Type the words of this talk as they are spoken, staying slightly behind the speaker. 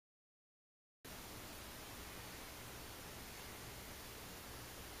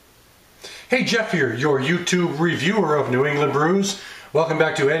Hey, Jeff here, your YouTube reviewer of New England brews. Welcome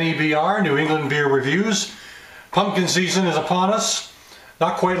back to NEBR, New England Beer Reviews. Pumpkin season is upon us.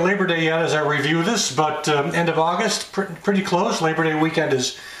 Not quite Labor Day yet as I review this, but end of August, pretty close. Labor Day weekend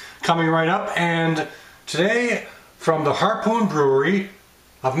is coming right up. And today, from the Harpoon Brewery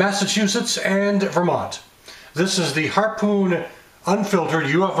of Massachusetts and Vermont. This is the Harpoon Unfiltered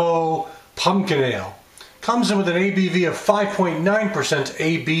UFO Pumpkin Ale. Comes in with an ABV of 5.9%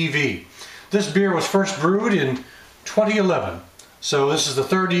 ABV. This beer was first brewed in 2011, so this is the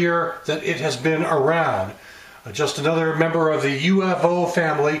third year that it has been around. Just another member of the UFO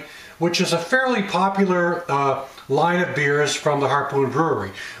family, which is a fairly popular line of beers from the Harpoon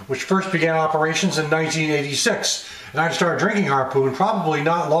Brewery, which first began operations in 1986. And I started drinking Harpoon probably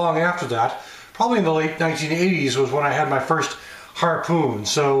not long after that. Probably in the late 1980s was when I had my first Harpoon.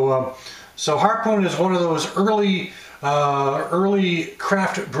 So Harpoon is one of those early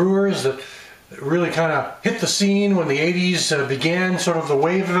craft brewers that really kind of hit the scene when the 80s began, sort of the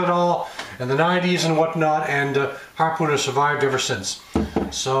wave of it all, and the 90s and whatnot, and Harpoon has survived ever since.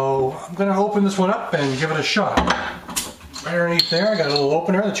 So I'm going to open this one up and give it a shot. Right underneath there, I got a little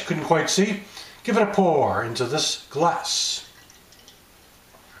opener that you couldn't quite see. Give it a pour into this glass.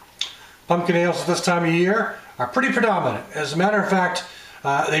 Pumpkin ales at this time of year are pretty predominant. As a matter of fact,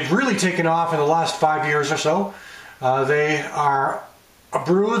 they've really taken off in the last 5 years or so. They are a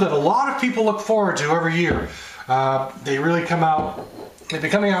brew that a lot of people look forward to every year. They really come out, they've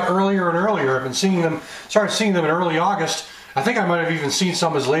been coming out earlier and earlier. I've been seeing them, started seeing them in early August. I think I might have even seen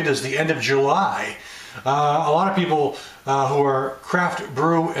some as late as the end of July. A lot of people who are craft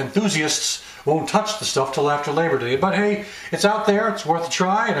brew enthusiasts won't touch the stuff till after Labor Day. But hey, it's out there, it's worth a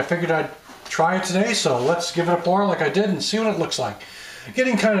try, and I figured I'd try it today, so let's give it a pour like I did and see what it looks like.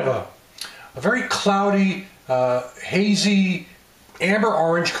 Getting kind of a very cloudy, hazy, amber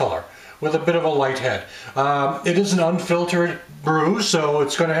orange color with a bit of a light head. It is an unfiltered brew, so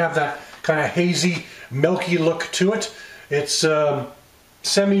it's going to have that kind of hazy, milky look to it. It's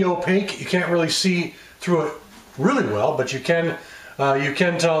semi-opaque. You can't really see through it really well, but you can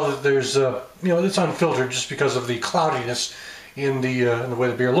tell that there's it's unfiltered just because of the cloudiness in the way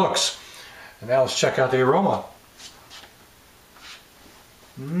the beer looks. And now let's check out the aroma.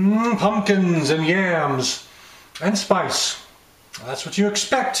 Pumpkins and yams and spice. That's what you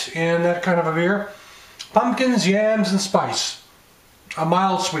expect in that kind of a beer. Pumpkins, yams, and spice. A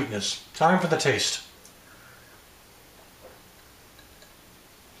mild sweetness. Time for the taste.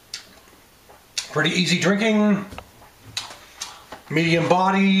 Pretty easy drinking. Medium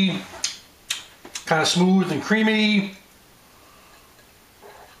body. Kind of smooth and creamy.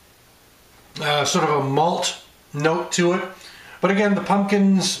 Sort of a malt note to it. But again, the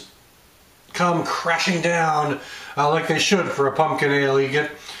pumpkins come crashing down like they should for a pumpkin ale. You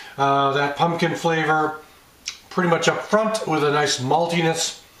get that pumpkin flavor pretty much up front with a nice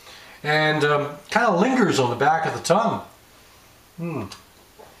maltiness, and kind of lingers on the back of the tongue.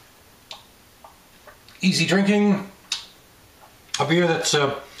 Easy drinking. A beer that's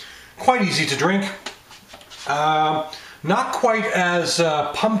quite easy to drink. Not quite as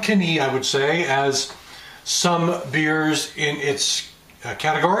pumpkin-y, I would say, as some beers in its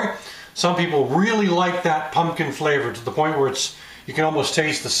category. Some people really like that pumpkin flavor to the point where you can almost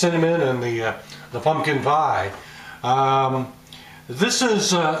taste the cinnamon and the pumpkin pie. This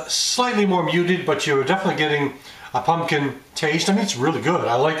is slightly more muted, but you're definitely getting a pumpkin taste. I mean, it's really good.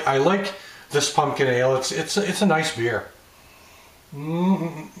 I like this pumpkin ale. It's a nice beer.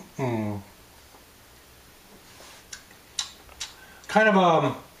 Kind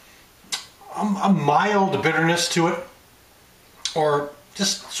of a mild bitterness to it, or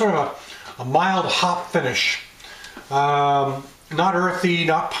just sort of a mild hop finish. Not earthy,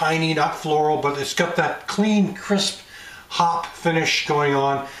 not piney, not floral, but it's got that clean, crisp hop finish going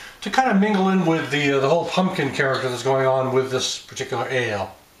on to kind of mingle in with the whole pumpkin character that's going on with this particular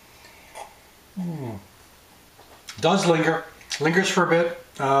ale. Does linger, lingers for a bit,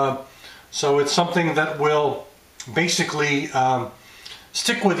 so it's something that will basically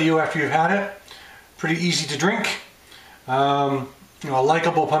stick with you after you've had it. Pretty easy to drink. A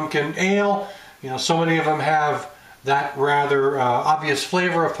likable pumpkin ale. So many of them have that rather obvious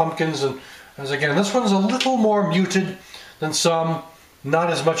flavor of pumpkins, and again, this one's a little more muted than some, not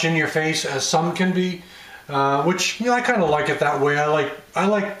as much in your face as some can be, which I kind of like it that way. I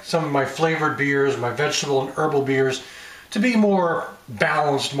like some of my flavored beers, my vegetable and herbal beers, to be more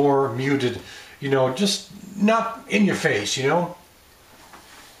balanced, more muted, just not in your face,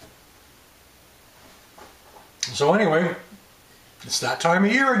 So anyway, it's that time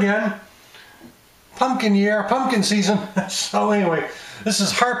of year again. pumpkin year, pumpkin season. So anyway, this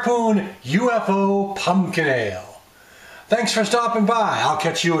is Harpoon UFO Pumpkin Ale. Thanks for stopping by. I'll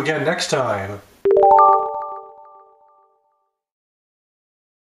catch you again next time.